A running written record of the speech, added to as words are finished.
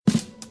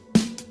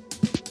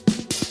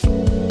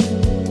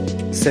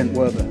St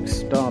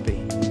Werburgh's,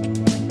 Derby.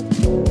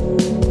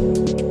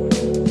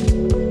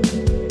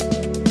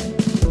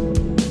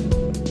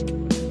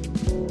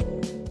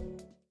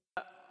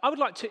 I would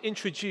like to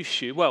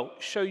introduce you,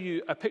 show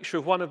you a picture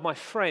of one of my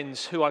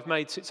friends who I've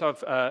made since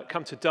I've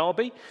come to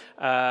Derby.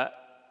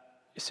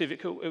 See if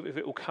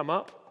it will come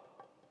up.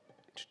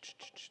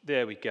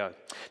 There we go.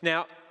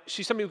 Now,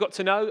 she's somebody we've got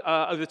to know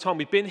over the time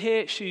we've been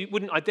here. She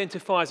wouldn't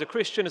identify as a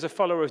Christian, as a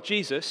follower of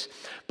Jesus.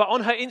 But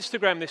on her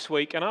Instagram this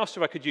week, and I asked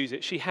her if I could use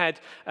it, she had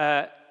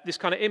this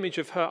kind of image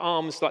of her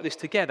arms like this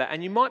together.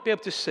 And you might be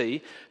able to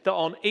see that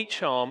on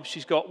each arm,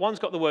 one's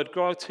got the word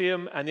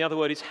gratium and the other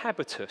word is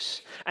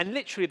habitus. And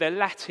literally they're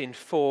Latin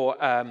for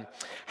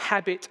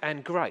habit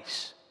and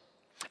grace.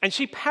 And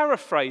she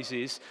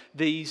paraphrases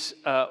these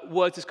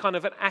words as kind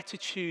of an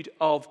attitude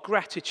of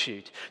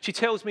gratitude. She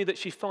tells me that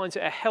she finds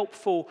it a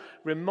helpful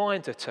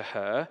reminder to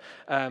her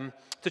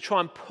to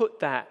try and put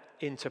that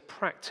into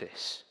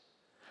practice.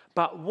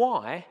 But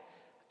why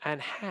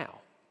and how?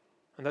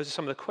 And those are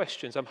some of the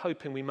questions I'm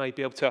hoping we may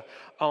be able to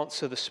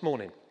answer this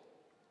morning.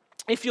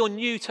 If you're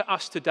new to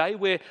us today,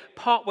 we're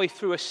partway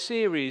through a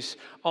series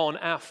on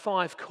our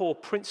 5 core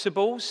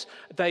principles.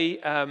 They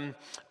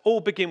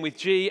all begin with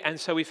G, and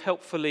so we've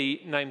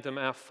helpfully named them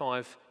our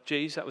 5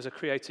 Gs. That was a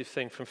creative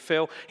thing from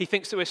Phil. He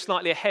thinks that we're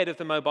slightly ahead of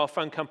the mobile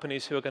phone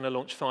companies who are going to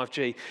launch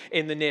 5G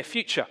in the near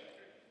future.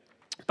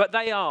 But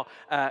they are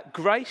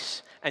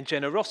grace and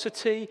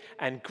generosity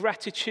and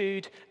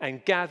gratitude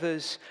and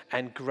gathers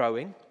and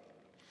growing.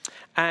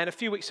 And a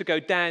few weeks ago,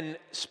 Dan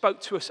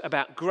spoke to us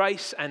about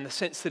grace and the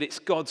sense that it's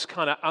God's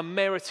kind of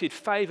unmerited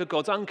favor,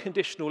 God's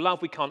unconditional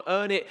love. We can't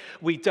earn it.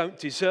 We don't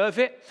deserve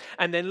it.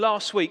 And then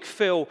last week,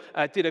 Phil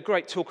did a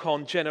great talk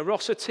on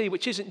generosity,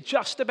 which isn't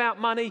just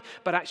about money,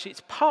 but actually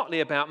it's partly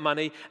about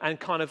money and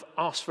kind of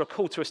asked for a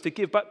call to us to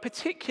give, but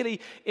particularly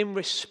in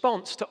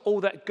response to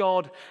all that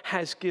God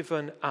has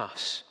given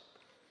us.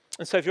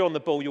 And so if you're on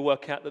the ball, you'll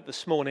work out that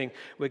this morning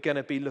we're going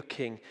to be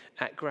looking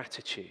at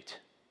gratitude.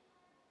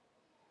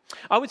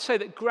 I would say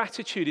that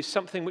gratitude is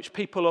something which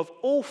people of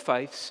all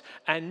faiths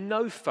and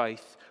no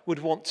faith would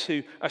want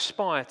to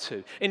aspire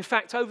to. In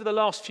fact, over the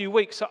last few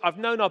weeks,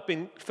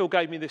 Phil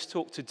gave me this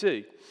talk to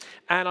do,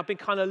 and I've been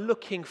kind of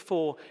looking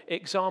for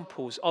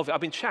examples of it. I've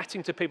been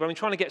chatting to people. I've been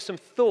trying to get some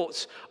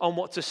thoughts on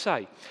what to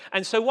say.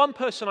 And so one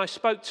person I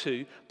spoke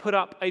to put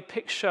up a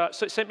picture,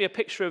 so it sent me a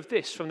picture of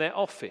this from their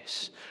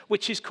office,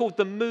 which is called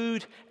the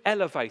mood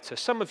elevator.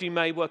 Some of you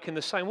may work in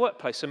the same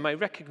workplace and may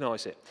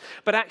recognize it.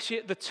 But actually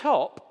at the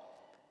top,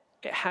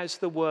 it has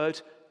the word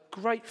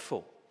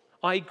grateful.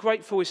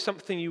 Grateful is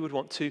something you would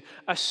want to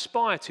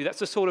aspire to. That's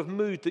the sort of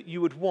mood that you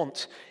would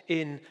want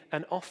in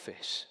an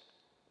office.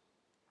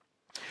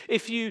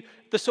 If you,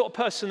 the sort of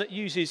person that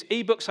uses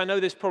ebooks, I know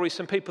there's probably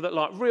some people that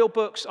like real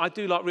books. I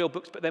do like real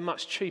books, but they're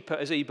much cheaper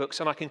as ebooks,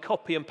 and I can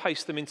copy and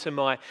paste them into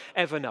my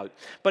Evernote.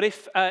 But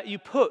if you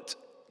put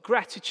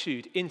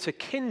gratitude into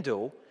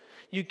Kindle,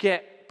 you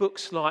get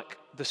books like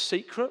The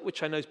Secret,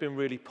 which I know has been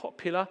really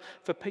popular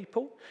for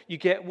people. You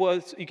get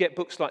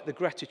books like The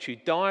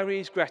Gratitude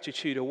Diaries,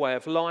 Gratitude: A Way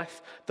of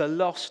Life, The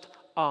Lost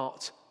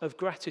Art of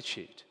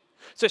Gratitude.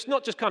 So it's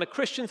not just kind of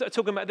Christians that are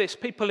talking about this.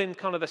 People in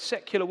kind of the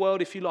secular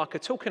world, if you like, are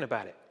talking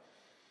about it.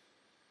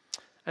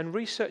 And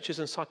researchers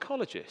and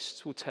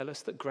psychologists will tell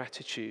us that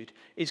gratitude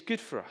is good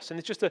for us. And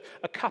there's just a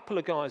couple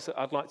of guys that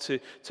I'd like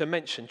to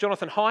mention.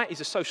 Jonathan Haidt,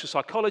 he's a social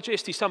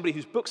psychologist. He's somebody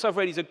whose books I've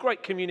read. He's a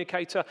great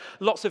communicator.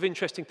 Lots of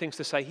interesting things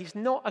to say. He's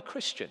not a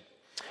Christian.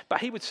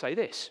 But he would say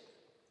this.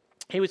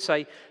 He would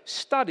say,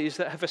 studies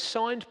that have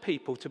assigned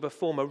people to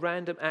perform a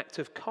random act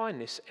of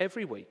kindness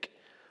every week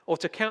or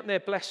to count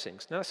their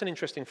blessings, now that's an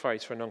interesting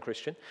phrase for a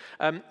non-Christian,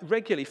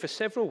 regularly for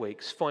several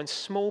weeks find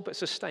small but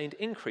sustained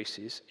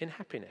increases in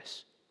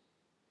happiness.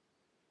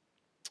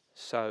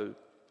 So,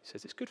 he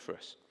says it's good for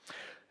us.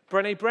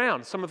 Brené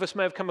Brown. Some of us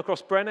may have come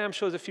across Brené. I'm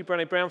sure there's a few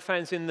Brené Brown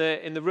fans in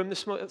the room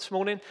this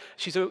morning.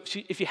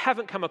 If you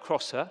haven't come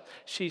across her,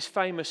 she's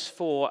famous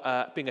for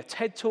being a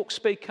TED Talk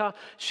speaker.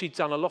 She's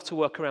done a lot of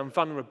work around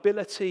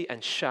vulnerability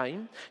and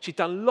shame. She's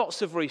done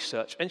lots of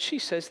research. And she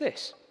says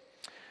this: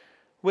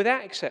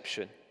 without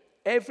exception,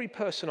 every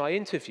person I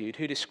interviewed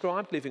who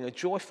described living a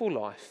joyful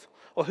life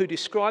or who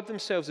described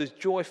themselves as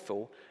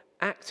joyful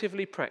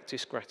actively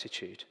practiced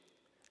gratitude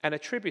and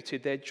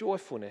attributed their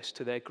joyfulness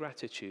to their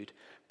gratitude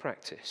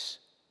practice.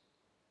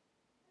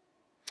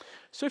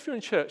 So if you're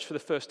in church for the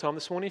first time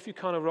this morning, if you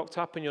kind of rocked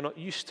up and you're not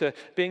used to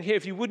being here,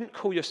 if you wouldn't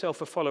call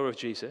yourself a follower of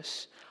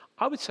Jesus,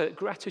 I would say that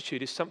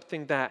gratitude is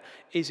something that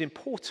is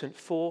important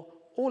for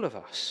all of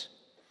us.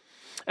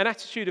 An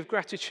attitude of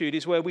gratitude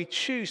is where we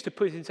choose to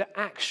put into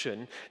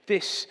action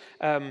this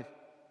attitude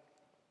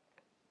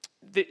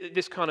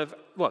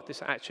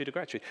of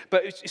gratitude.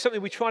 But it's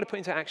something we try to put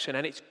into action,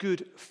 and it's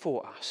good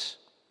for us.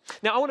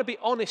 Now, I want to be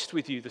honest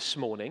with you this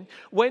morning.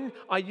 When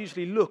I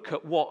usually look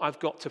at what I've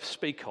got to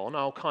speak on,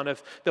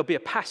 there'll be a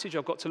passage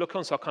I've got to look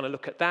on, so I'll kind of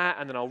look at that,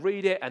 and then I'll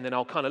read it, and then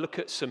I'll kind of look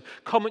at some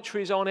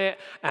commentaries on it,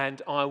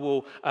 and I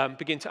will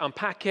begin to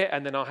unpack it,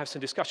 and then I'll have some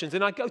discussions.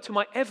 Then I go to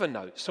my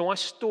Evernote, so I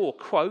store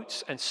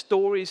quotes and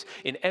stories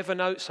in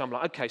Evernote. So I'm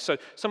like, okay, so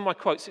some of my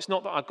quotes, it's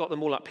not that I've got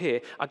them all up here.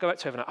 I go out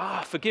to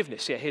Evernote,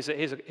 forgiveness, yeah, here's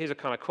a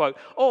kind of quote.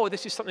 Oh,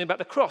 this is something about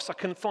the cross, I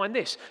can find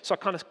this. So I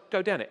kind of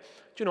go down it.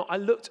 Do you know, I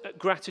looked at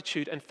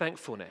gratitude and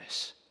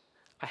thankfulness.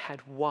 I had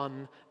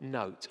one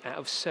note out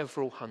of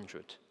several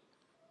hundred.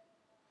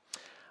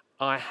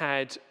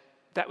 That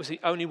was the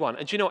only one.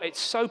 And do you know, it's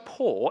so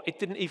poor, it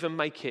didn't even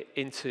make it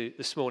into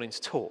this morning's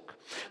talk.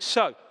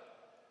 So,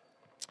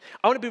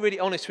 I want to be really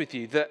honest with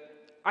you that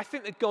I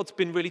think that God's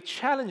been really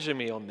challenging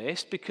me on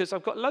this because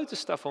I've got loads of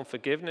stuff on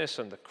forgiveness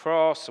and the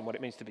cross and what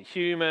it means to be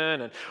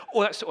human and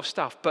all that sort of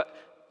stuff, but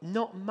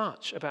not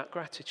much about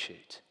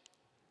gratitude.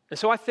 And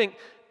so I think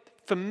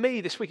for me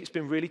this week it's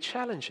been really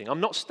challenging.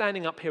 I'm not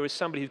standing up here as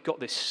somebody who's got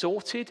this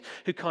sorted,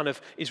 who kind of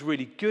is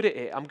really good at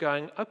it. I'm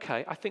going,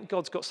 okay, I think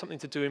God's got something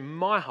to do in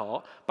my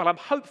heart, but I'm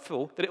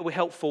hopeful that it will be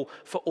helpful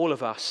for all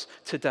of us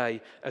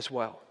today as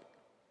well.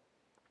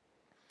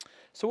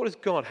 So what does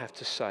God have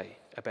to say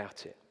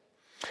about it?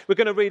 We're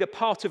going to read a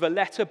part of a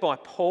letter by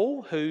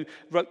Paul, who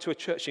wrote to a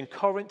church in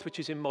Corinth, which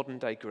is in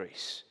modern-day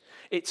Greece.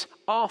 It's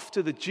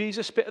after the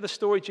Jesus bit of the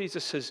story.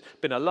 Jesus has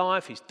been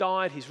alive, he's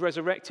died, he's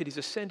resurrected, he's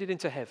ascended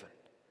into heaven.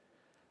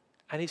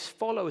 And his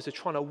followers are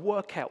trying to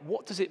work out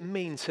what does it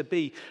mean to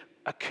be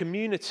a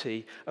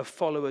community of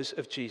followers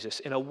of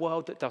Jesus in a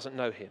world that doesn't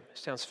know him.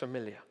 Sounds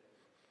familiar.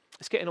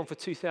 It's getting on for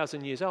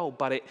 2,000 years old,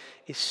 but it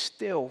is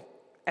still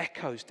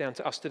echoes down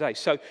to us today.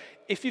 So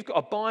if you've got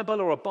a Bible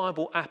or a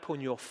Bible app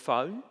on your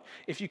phone,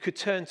 if you could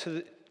turn to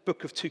the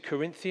book of 2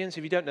 Corinthians.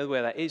 If you don't know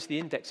where that is, the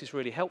index is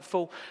really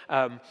helpful.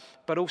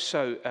 But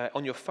also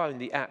on your phone,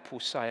 the app will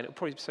say, and it'll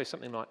probably say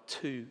something like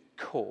 2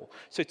 Core.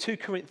 So 2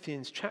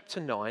 Corinthians chapter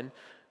 9,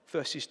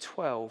 verses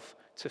 12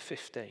 to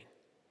 15.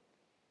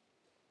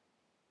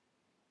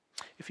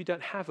 If you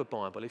don't have a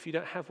Bible, if you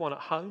don't have one at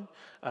home,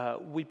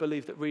 we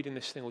believe that reading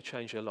this thing will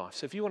change your life.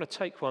 So if you want to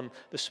take one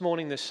this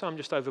morning, there's some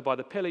just over by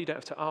the pillar. You don't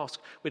have to ask.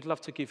 We'd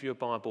love to give you a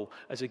Bible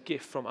as a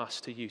gift from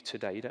us to you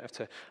today. You don't have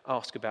to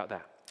ask about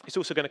that. It's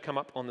also going to come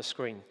up on the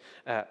screen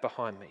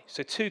behind me.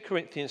 So 2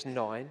 Corinthians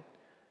 9,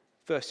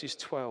 verses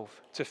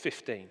 12 to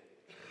 15.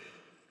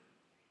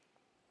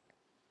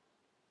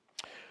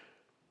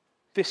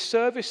 This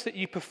service that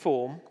you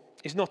perform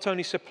is not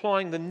only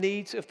supplying the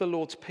needs of the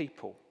Lord's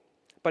people,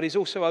 but is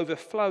also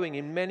overflowing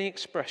in many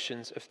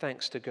expressions of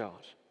thanks to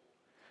God.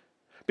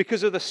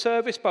 Because of the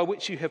service by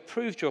which you have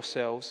proved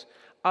yourselves,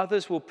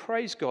 others will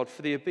praise God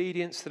for the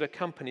obedience that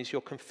accompanies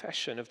your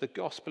confession of the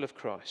gospel of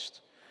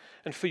Christ,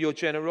 and for your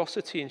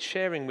generosity in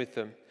sharing with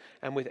them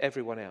and with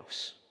everyone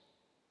else.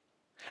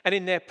 And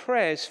in their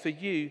prayers for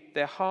you,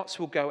 their hearts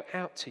will go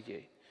out to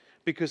you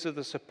because of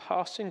the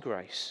surpassing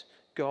grace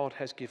God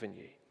has given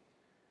you.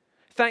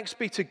 Thanks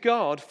be to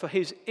God for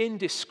his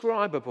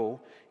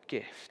indescribable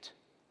gift.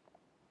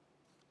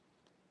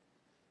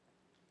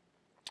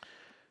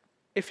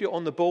 If you're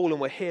on the ball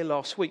and were here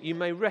last week, you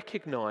may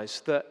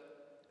recognize that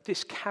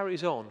this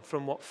carries on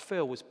from what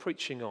Phil was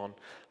preaching on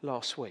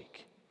last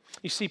week.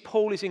 You see,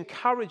 Paul is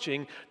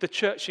encouraging the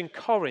church in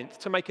Corinth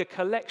to make a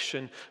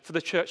collection for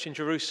the church in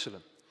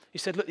Jerusalem. He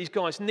said, look, these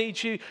guys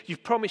need you.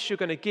 You've promised you're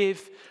going to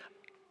give.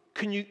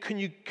 Can you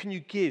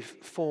give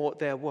for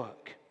their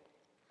work?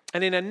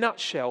 And in a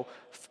nutshell,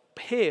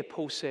 here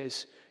Paul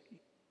says,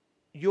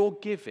 your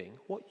giving,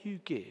 what you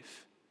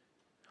give,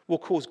 will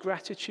cause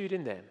gratitude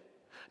in them.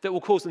 That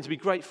will cause them to be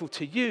grateful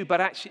to you, but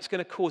actually it's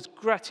going to cause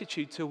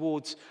gratitude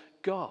towards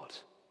God.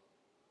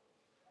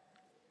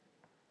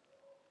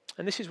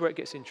 And this is where it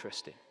gets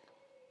interesting.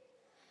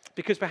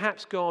 Because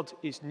perhaps God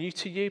is new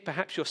to you,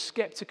 perhaps you're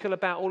skeptical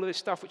about all of this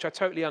stuff, which I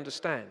totally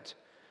understand.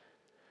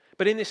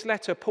 But in this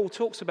letter, Paul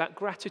talks about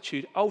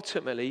gratitude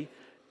ultimately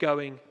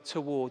going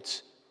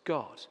towards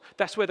God.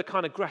 That's where the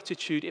kind of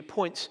gratitude, it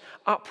points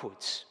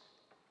upwards.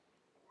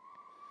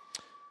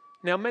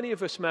 Now, many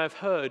of us may have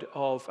heard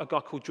of a guy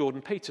called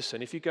Jordan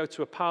Peterson. If you go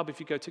to a pub, if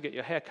you go to get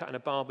your hair cut in a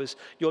barber's,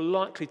 you're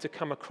likely to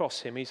come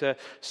across him. He's a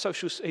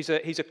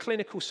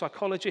clinical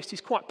psychologist.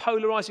 He's quite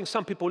polarizing.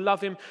 Some people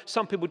love him.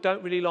 Some people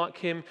don't really like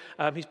him.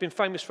 He's been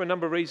famous for a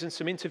number of reasons,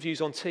 some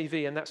interviews on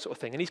TV and that sort of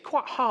thing. And he's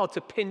quite hard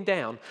to pin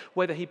down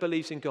whether he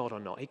believes in God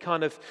or not. He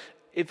kind of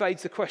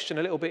evades the question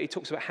a little bit. He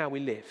talks about how we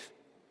live.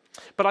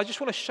 But I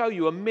just want to show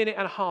you a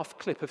 1.5-minute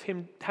clip of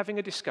him having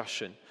a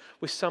discussion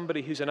with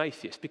somebody who's an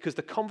atheist, because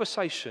the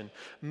conversation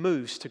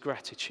moves to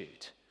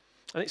gratitude.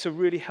 And it's a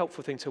really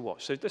helpful thing to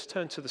watch. So let's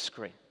turn to the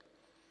screen.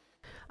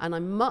 And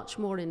I'm much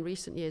more in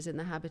recent years in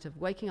the habit of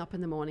waking up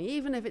in the morning,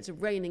 even if it's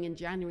raining in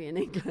January in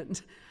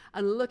England,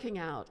 and looking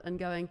out and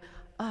going,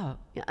 oh,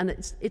 and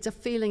it's a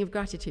feeling of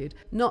gratitude,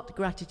 not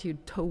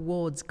gratitude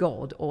towards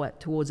God or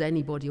towards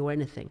anybody or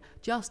anything,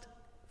 just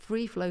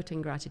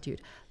free-floating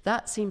gratitude.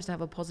 That seems to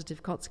have a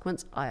positive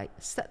consequence. I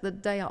set the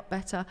day up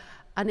better,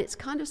 and it's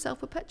kind of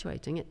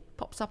self-perpetuating. It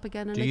pops up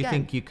again and again. Do you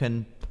think you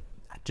can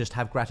just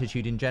have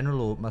gratitude in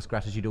general, or must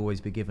gratitude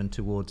always be given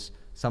towards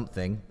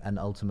something and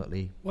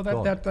ultimately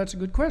God? That's a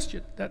good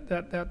question.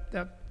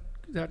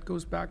 That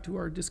goes back to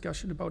our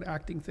discussion about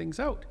acting things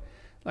out.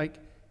 Like,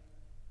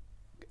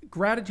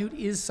 gratitude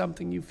is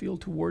something you feel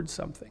towards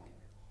something.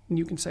 And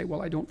you can say,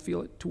 well, I don't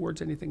feel it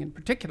towards anything in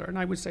particular. And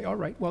I would say, all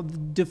right, well, the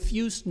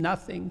diffuse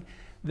nothing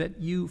that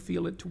you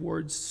feel it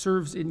towards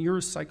serves in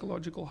your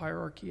psychological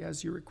hierarchy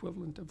as your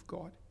equivalent of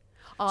God.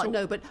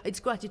 No, but it's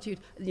gratitude.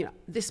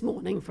 This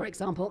morning, for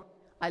example,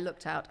 I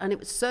looked out and it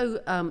was so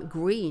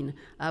green.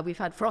 We've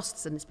had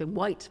frosts and it's been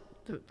white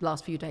the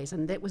last few days,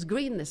 and it was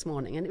green this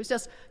morning, and it was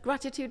just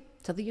gratitude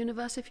to the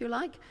universe, if you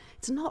like.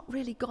 It's not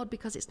really God,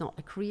 because it's not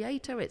a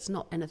creator, it's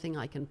not anything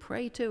I can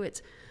pray to.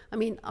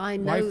 I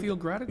know. Why feel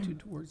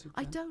gratitude towards it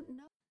then? I don't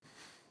know.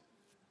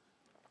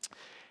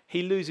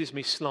 He loses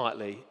me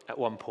slightly at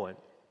one point,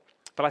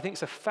 but I think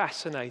it's a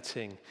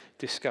fascinating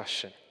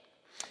discussion.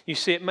 You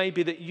see, it may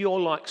be that you're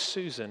like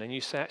Susan and you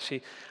say,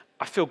 actually,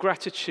 I feel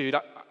gratitude.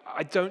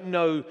 I don't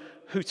know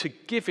who to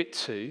give it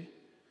to,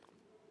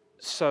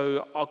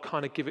 so I'll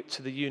kind of give it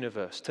to the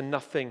universe, to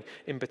nothing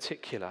in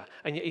particular.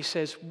 And yet he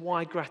says,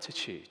 why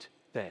gratitude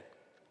then?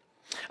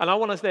 And I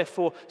want to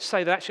therefore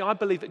say that actually I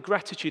believe that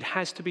gratitude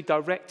has to be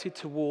directed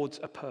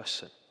towards a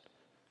person.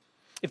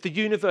 If the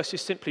universe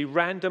is simply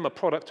random, a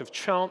product of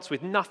chance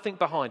with nothing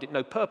behind it,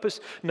 no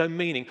purpose, no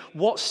meaning,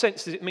 what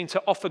sense does it mean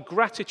to offer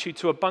gratitude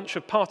to a bunch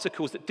of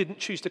particles that didn't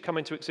choose to come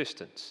into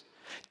existence?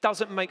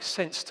 Doesn't make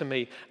sense to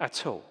me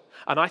at all.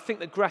 And I think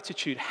that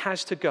gratitude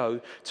has to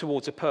go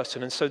towards a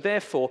person. And so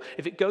therefore,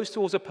 if it goes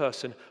towards a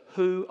person,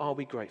 who are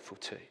we grateful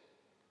to?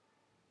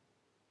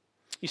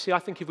 You see, I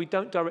think if we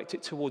don't direct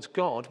it towards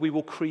God, we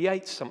will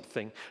create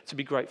something to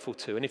be grateful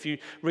to. And if you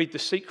read The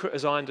Secret,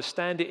 as I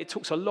understand it, it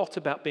talks a lot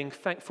about being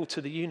thankful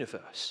to the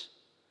universe.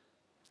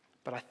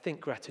 But I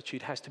think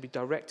gratitude has to be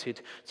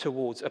directed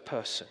towards a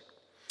person.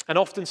 And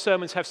often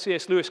sermons have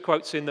C.S. Lewis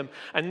quotes in them,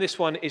 and this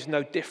one is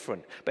no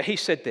different. But he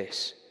said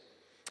this: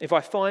 if I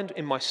find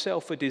in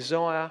myself a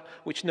desire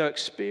which no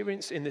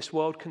experience in this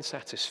world can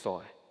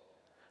satisfy,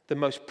 the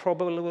most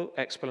probable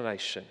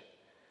explanation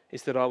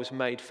is that I was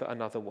made for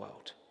another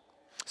world.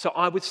 So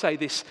I would say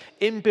this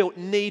inbuilt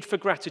need for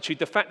gratitude,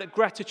 the fact that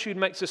gratitude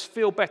makes us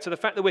feel better, the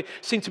fact that we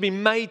seem to be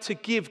made to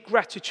give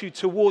gratitude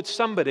towards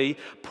somebody,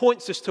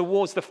 points us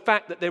towards the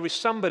fact that there is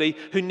somebody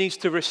who needs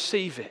to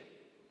receive it.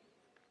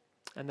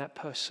 And that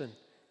person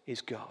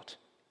is God.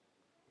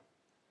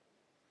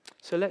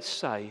 So let's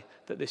say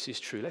that this is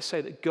true. Let's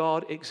say that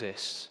God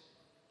exists.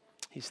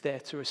 He's there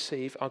to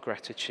receive our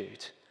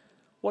gratitude.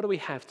 What do we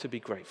have to be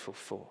grateful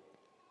for?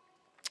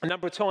 A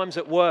number of times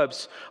at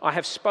Werbs, I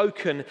have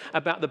spoken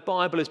about the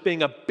Bible as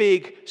being a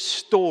big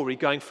story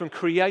going from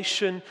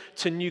creation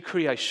to new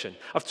creation.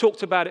 I've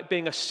talked about it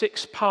being a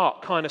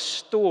 6-part kind of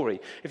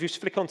story. If you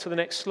flick on to the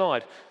next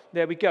slide,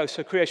 there we go.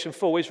 So creation,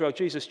 fall, Israel,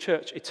 Jesus,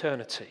 church,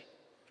 eternity.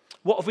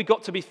 What have we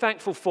got to be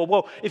thankful for?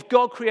 Well, if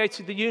God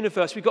created the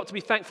universe, we've got to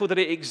be thankful that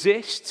it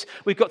exists.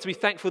 We've got to be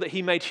thankful that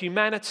he made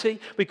humanity.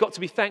 We've got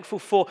to be thankful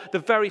for the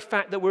very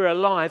fact that we're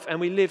alive and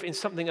we live in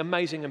something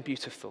amazing and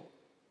beautiful.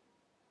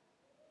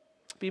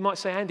 But you might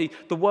say, Andy,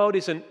 the world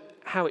isn't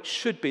how it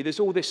should be. There's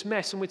all this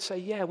mess. And we'd say,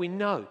 yeah, we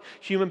know.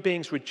 Human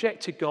beings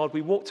rejected God.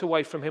 We walked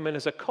away from him. And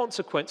as a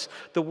consequence,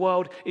 the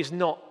world is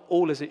not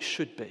all as it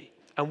should be.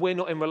 And we're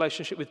not in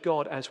relationship with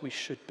God as we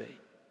should be.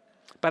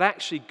 But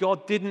actually,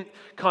 God didn't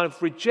kind of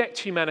reject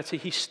humanity.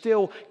 He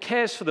still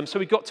cares for them. So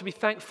we've got to be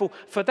thankful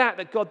for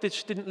that God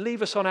just didn't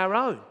leave us on our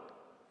own.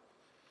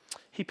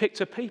 He picked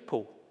a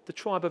people, the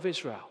tribe of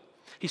Israel.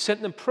 He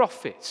sent them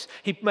prophets.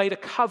 He made a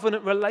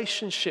covenant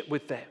relationship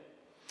with them.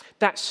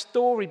 That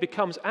story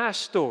becomes our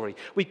story.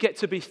 We get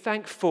to be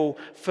thankful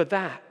for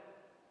that.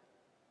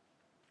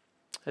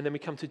 And then we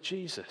come to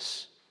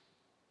Jesus,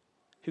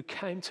 who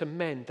came to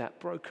mend that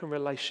broken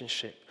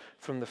relationship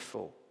from the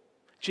fall.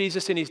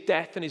 Jesus in his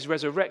death and his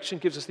resurrection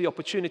gives us the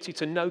opportunity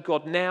to know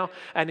God now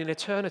and in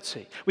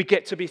eternity. We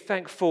get to be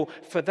thankful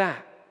for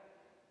that.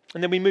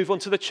 And then we move on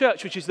to the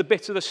church, which is the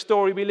bit of the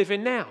story we live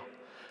in now.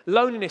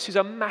 Loneliness is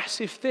a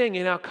massive thing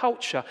in our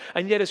culture,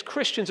 and yet as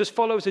Christians, as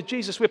followers of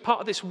Jesus, we're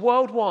part of this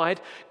worldwide,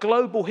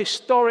 global,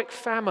 historic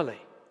family.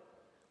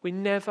 We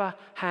never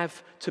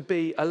have to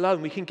be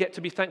alone. We can get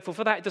to be thankful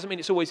for that. It doesn't mean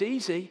it's always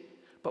easy,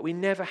 but we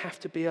never have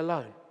to be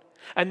alone.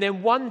 And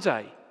then one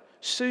day,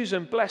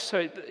 Susan, bless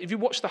her, if you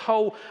watch the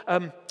whole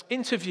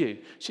interview,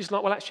 she's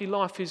like, well, actually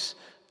life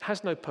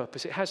has no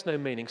purpose, it has no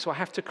meaning, so I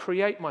have to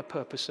create my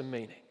purpose and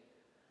meaning.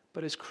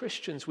 But as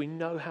Christians, we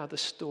know how the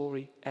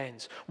story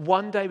ends.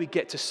 One day we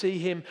get to see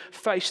him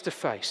face to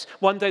face.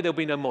 One day there'll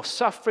be no more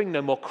suffering,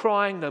 no more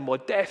crying, no more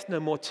death, no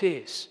more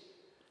tears.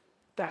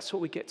 That's what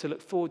we get to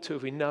look forward to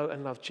if we know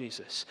and love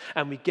Jesus.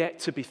 And we get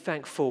to be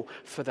thankful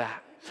for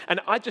that. And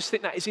I just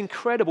think that is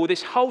incredible.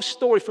 This whole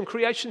story from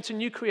creation to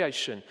new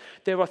creation,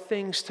 there are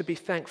things to be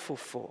thankful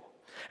for.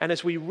 And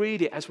as we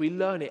read it, as we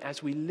learn it,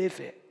 as we live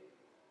it,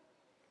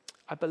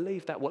 I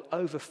believe that will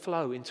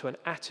overflow into an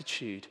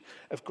attitude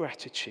of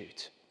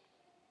gratitude.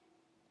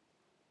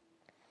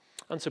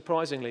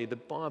 Unsurprisingly, the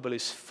Bible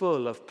is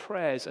full of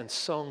prayers and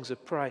songs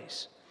of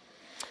praise.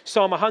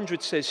 Psalm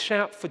 100 says,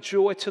 "Shout for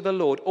joy to the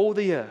Lord, all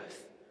the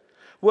earth.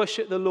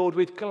 Worship the Lord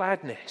with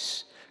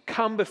gladness.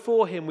 Come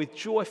before him with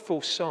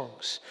joyful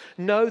songs.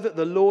 Know that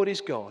the Lord is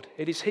God.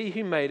 It is he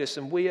who made us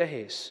and we are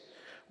his.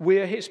 We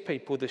are his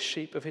people, the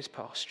sheep of his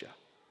pasture."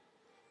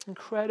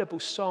 Incredible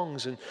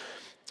songs and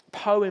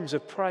poems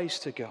of praise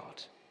to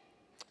God.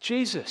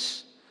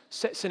 Jesus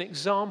sets an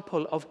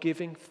example of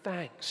giving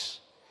thanks.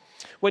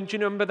 Do you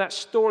remember that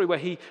story where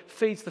he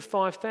feeds the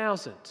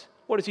 5,000?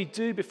 What does he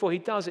do before he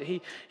does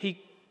it?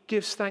 He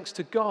gives thanks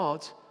to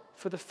God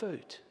for the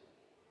food.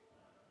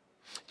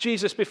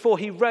 Jesus, before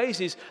he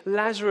raises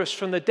Lazarus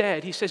from the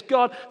dead, he says,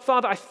 "God,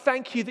 Father, I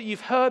thank you that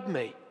you've heard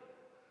me."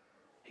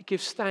 He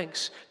gives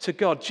thanks to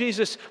God.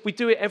 Jesus, we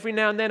do it every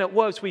now and then at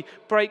Woves. We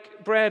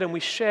break bread and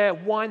we share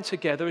wine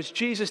together. As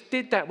Jesus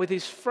did that with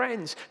his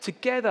friends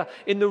together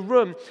in the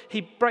room, he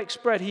breaks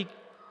bread,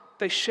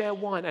 they share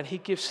wine, and he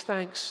gives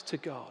thanks to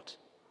God.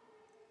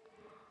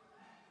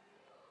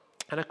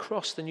 And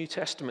across the New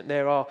Testament,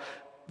 there are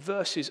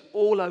verses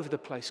all over the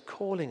place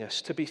calling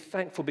us to be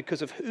thankful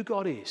because of who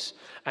God is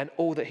and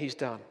all that he's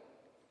done.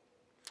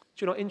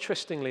 Do you know,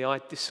 interestingly, I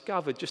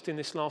discovered just in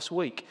this last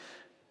week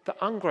that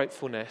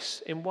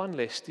ungratefulness in one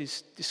list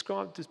is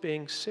described as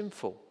being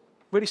sinful.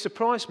 Really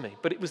surprised me,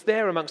 but it was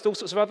there amongst all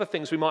sorts of other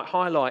things we might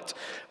highlight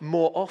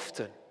more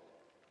often.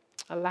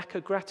 A lack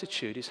of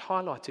gratitude is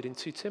highlighted in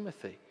 2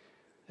 Timothy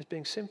as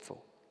being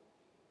sinful.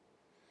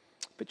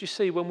 But you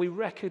see, when we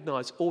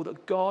recognize all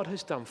that God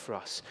has done for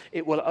us,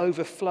 it will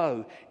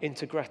overflow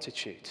into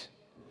gratitude.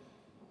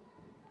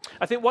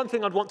 I think one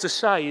thing I'd want to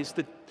say is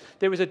that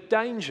there is a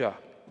danger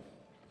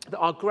that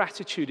our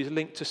gratitude is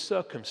linked to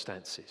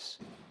circumstances.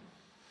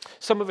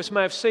 Some of us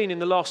may have seen in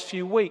the last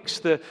few weeks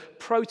the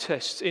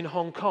protests in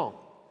Hong Kong.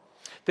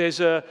 There's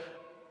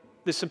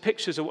some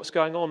pictures of what's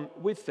going on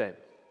with them.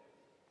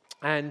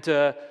 And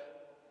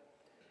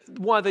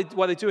why are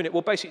they doing it?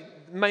 Well, basically,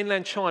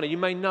 mainland China, you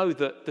may know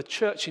that the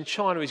church in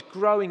China is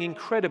growing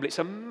incredibly. It's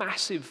a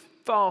massive,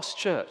 vast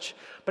church,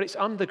 but it's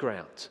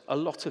underground, a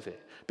lot of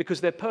it,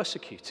 because they're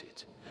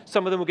persecuted.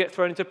 Some of them will get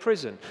thrown into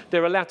prison.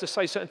 They're allowed to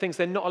say certain things.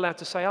 They're not allowed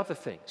to say other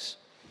things.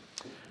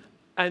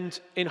 And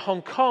in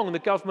Hong Kong, the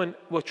government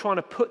were trying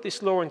to put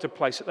this law into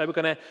place that they were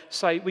going to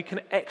say, we can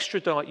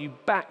extradite you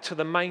back to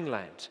the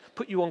mainland,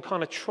 put you on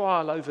kind of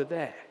trial over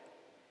there.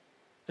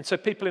 And so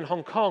people in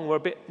Hong Kong were a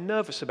bit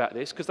nervous about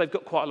this because they've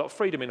got quite a lot of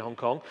freedom in Hong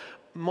Kong,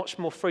 much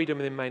more freedom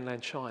than in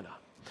mainland China.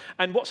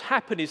 And what's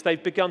happened is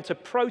they've begun to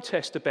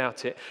protest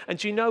about it. And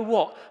do you know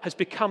what has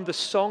become the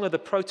song of the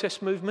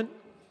protest movement?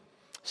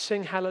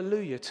 Sing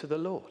hallelujah to the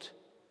Lord.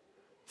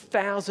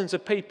 Thousands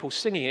of people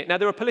singing it. Now,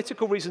 there are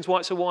political reasons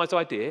why it's a wise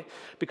idea,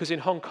 because in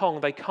Hong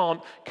Kong they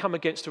can't come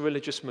against a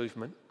religious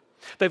movement.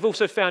 They've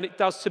also found it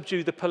does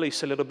subdue the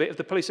police a little bit. If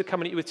the police are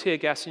coming at you with tear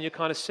gas and you're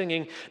kind of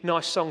singing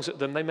nice songs at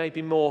them, they may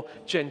be more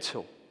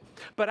gentle.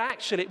 But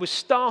actually, it was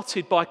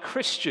started by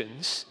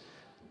Christians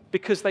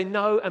because they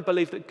know and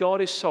believe that God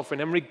is sovereign.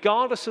 And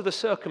regardless of the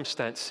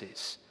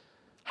circumstances,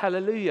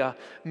 hallelujah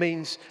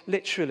means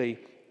literally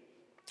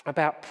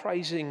about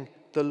praising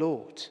the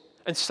Lord.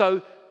 And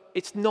so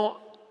it's not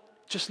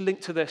just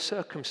linked to their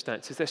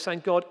circumstances. They're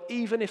saying, God,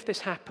 even if this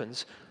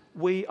happens,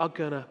 we are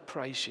going to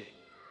praise you.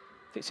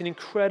 It's an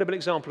incredible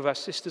example of our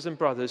sisters and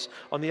brothers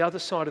on the other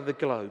side of the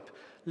globe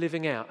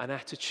living out an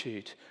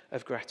attitude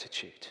of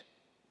gratitude.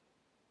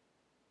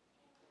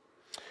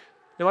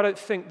 Now, I don't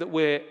think that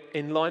we're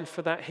in line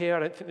for that here.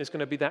 I don't think there's going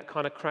to be that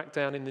kind of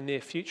crackdown in the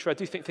near future. I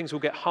do think things will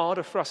get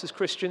harder for us as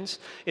Christians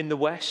in the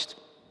West.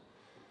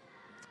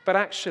 But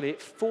actually, it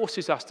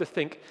forces us to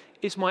think,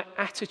 is my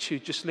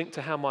attitude just linked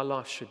to how my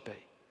life should be?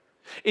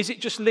 Is it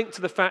just linked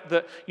to the fact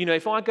that,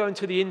 if I go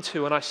into the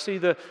Into and I see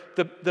the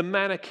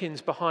mannequins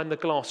behind the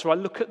glass, or I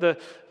look at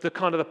the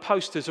kind of the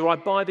posters, or I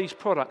buy these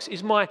products,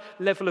 is my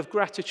level of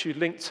gratitude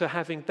linked to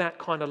having that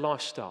kind of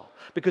lifestyle?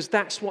 Because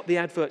that's what the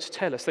adverts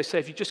tell us. They say,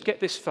 if you just get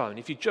this phone,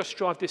 if you just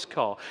drive this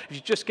car, if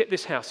you just get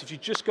this house, if you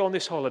just go on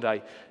this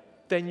holiday,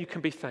 then you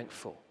can be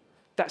thankful.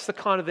 That's the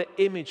kind of the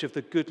image of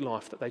the good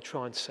life that they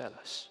try and sell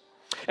us.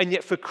 And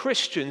yet for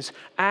Christians,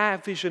 our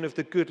vision of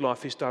the good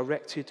life is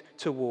directed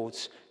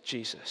towards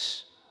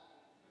Jesus.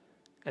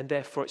 And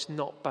therefore it's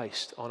not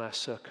based on our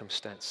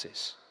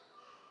circumstances.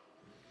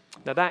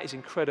 Now that is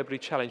incredibly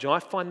challenging. I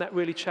find that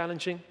really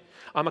challenging.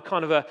 I'm a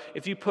kind of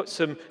if you put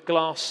some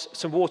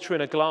water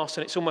in a glass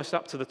and it's almost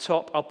up to the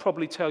top, I'll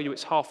probably tell you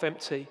it's half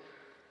empty.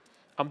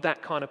 I'm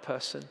that kind of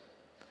person.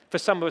 For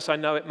some of us, I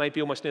know it may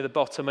be almost near the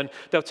bottom, and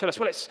they'll tell us,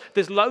 well,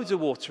 there's loads of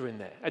water in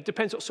there. It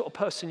depends what sort of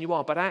person you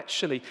are, but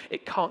actually,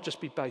 it can't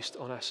just be based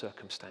on our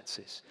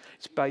circumstances.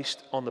 It's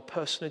based on the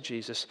person of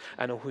Jesus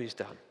and all who he's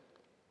done.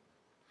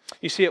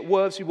 You see, at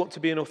Woves, we want to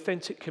be an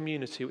authentic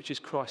community which is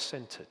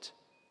Christ-centered.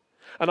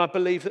 And I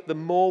believe that the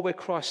more we're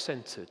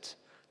Christ-centered,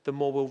 the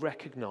more we'll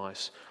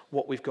recognize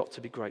what we've got to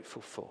be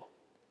grateful for.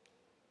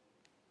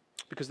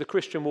 Because the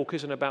Christian walk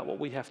isn't about what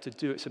we have to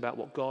do, it's about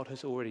what God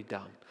has already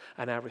done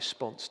and our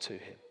response to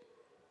him.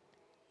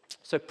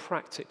 So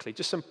practically,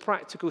 just some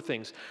practical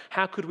things.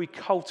 How could we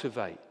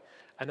cultivate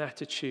an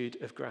attitude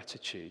of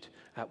gratitude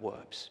at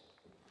Worps?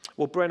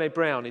 Well, Brené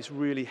Brown is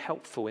really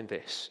helpful in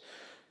this.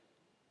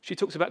 She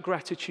talks about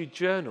gratitude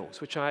journals,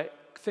 which I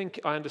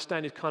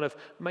understand is kind of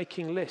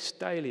making lists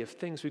daily of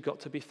things we've got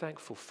to be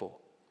thankful for.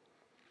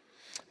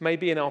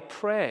 Maybe in our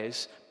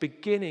prayers,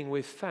 beginning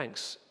with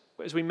thanks.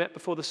 As we met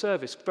before the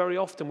service, very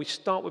often we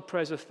start with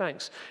prayers of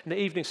thanks. In the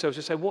evening service,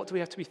 we say, what do we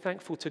have to be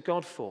thankful to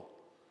God for?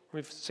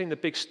 We've seen the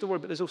big story,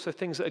 but there's also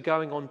things that are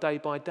going on day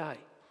by day.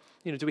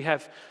 Do we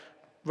have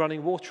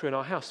running water in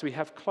our house? Do we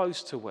have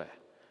clothes to wear?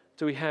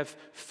 Do we have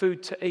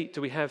food to eat?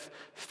 Do we have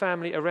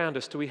family around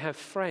us? Do we have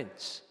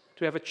friends?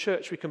 Do we have a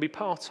church we can be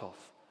part of?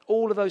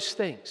 All of those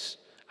things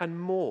and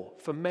more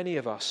for many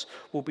of us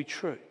will be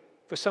true.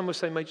 For some of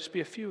us, they may just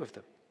be a few of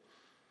them.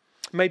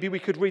 Maybe we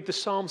could read the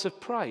Psalms of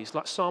praise,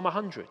 like Psalm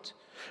 100.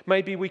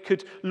 Maybe we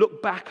could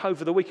look back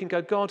over the week and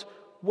go, God,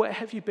 where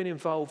have you been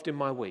involved in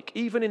my week,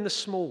 even in the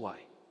small way?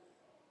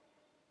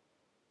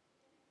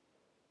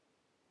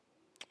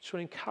 I just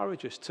want to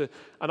encourage us to,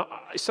 and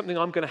it's something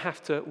I'm going to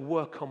have to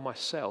work on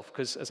myself,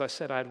 because as I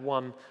said, I had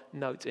one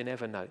note in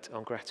Evernote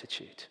on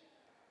gratitude.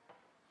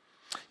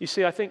 You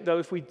see, I think though,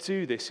 if we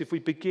do this, if we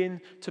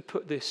begin to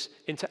put this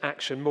into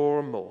action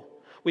more and more,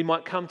 we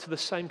might come to the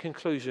same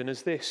conclusion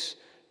as this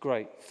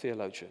great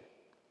theologian.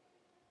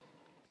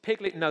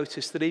 Piglet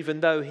noticed that even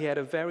though he had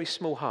a very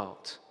small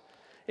heart,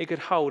 it could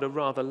hold a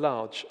rather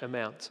large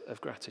amount of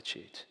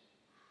gratitude.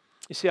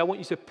 You see, I want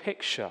you to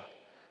picture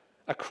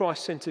a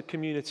Christ-centered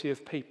community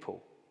of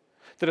people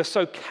that are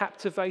so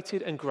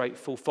captivated and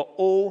grateful for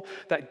all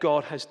that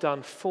God has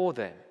done for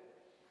them,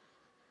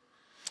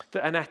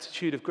 that an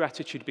attitude of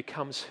gratitude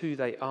becomes who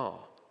they are.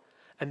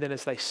 And then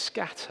as they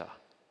scatter,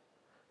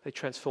 they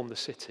transform the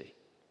city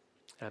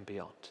and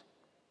beyond.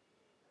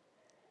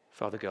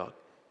 Father God,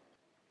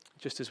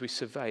 just as we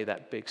survey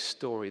that big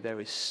story,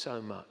 there is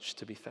so much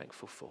to be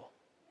thankful for.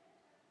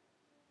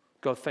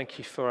 God, thank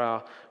you for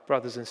our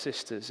brothers and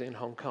sisters in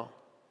Hong Kong.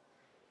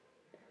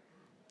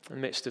 In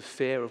the midst of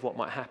fear of what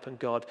might happen,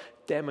 God,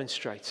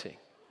 demonstrating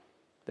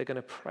they're going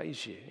to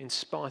praise you in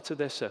spite of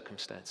their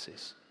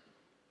circumstances.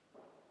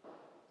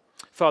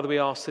 Father, we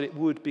ask that it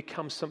would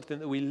become something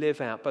that we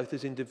live out both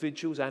as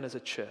individuals and as a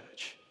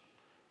church.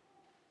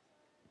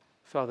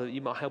 Father, that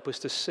you might help us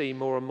to see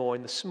more and more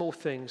in the small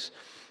things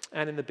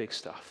and in the big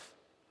stuff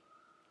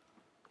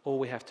all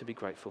we have to be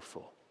grateful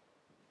for.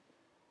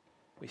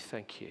 We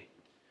thank you.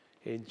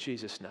 In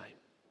Jesus' name,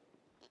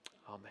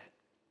 amen.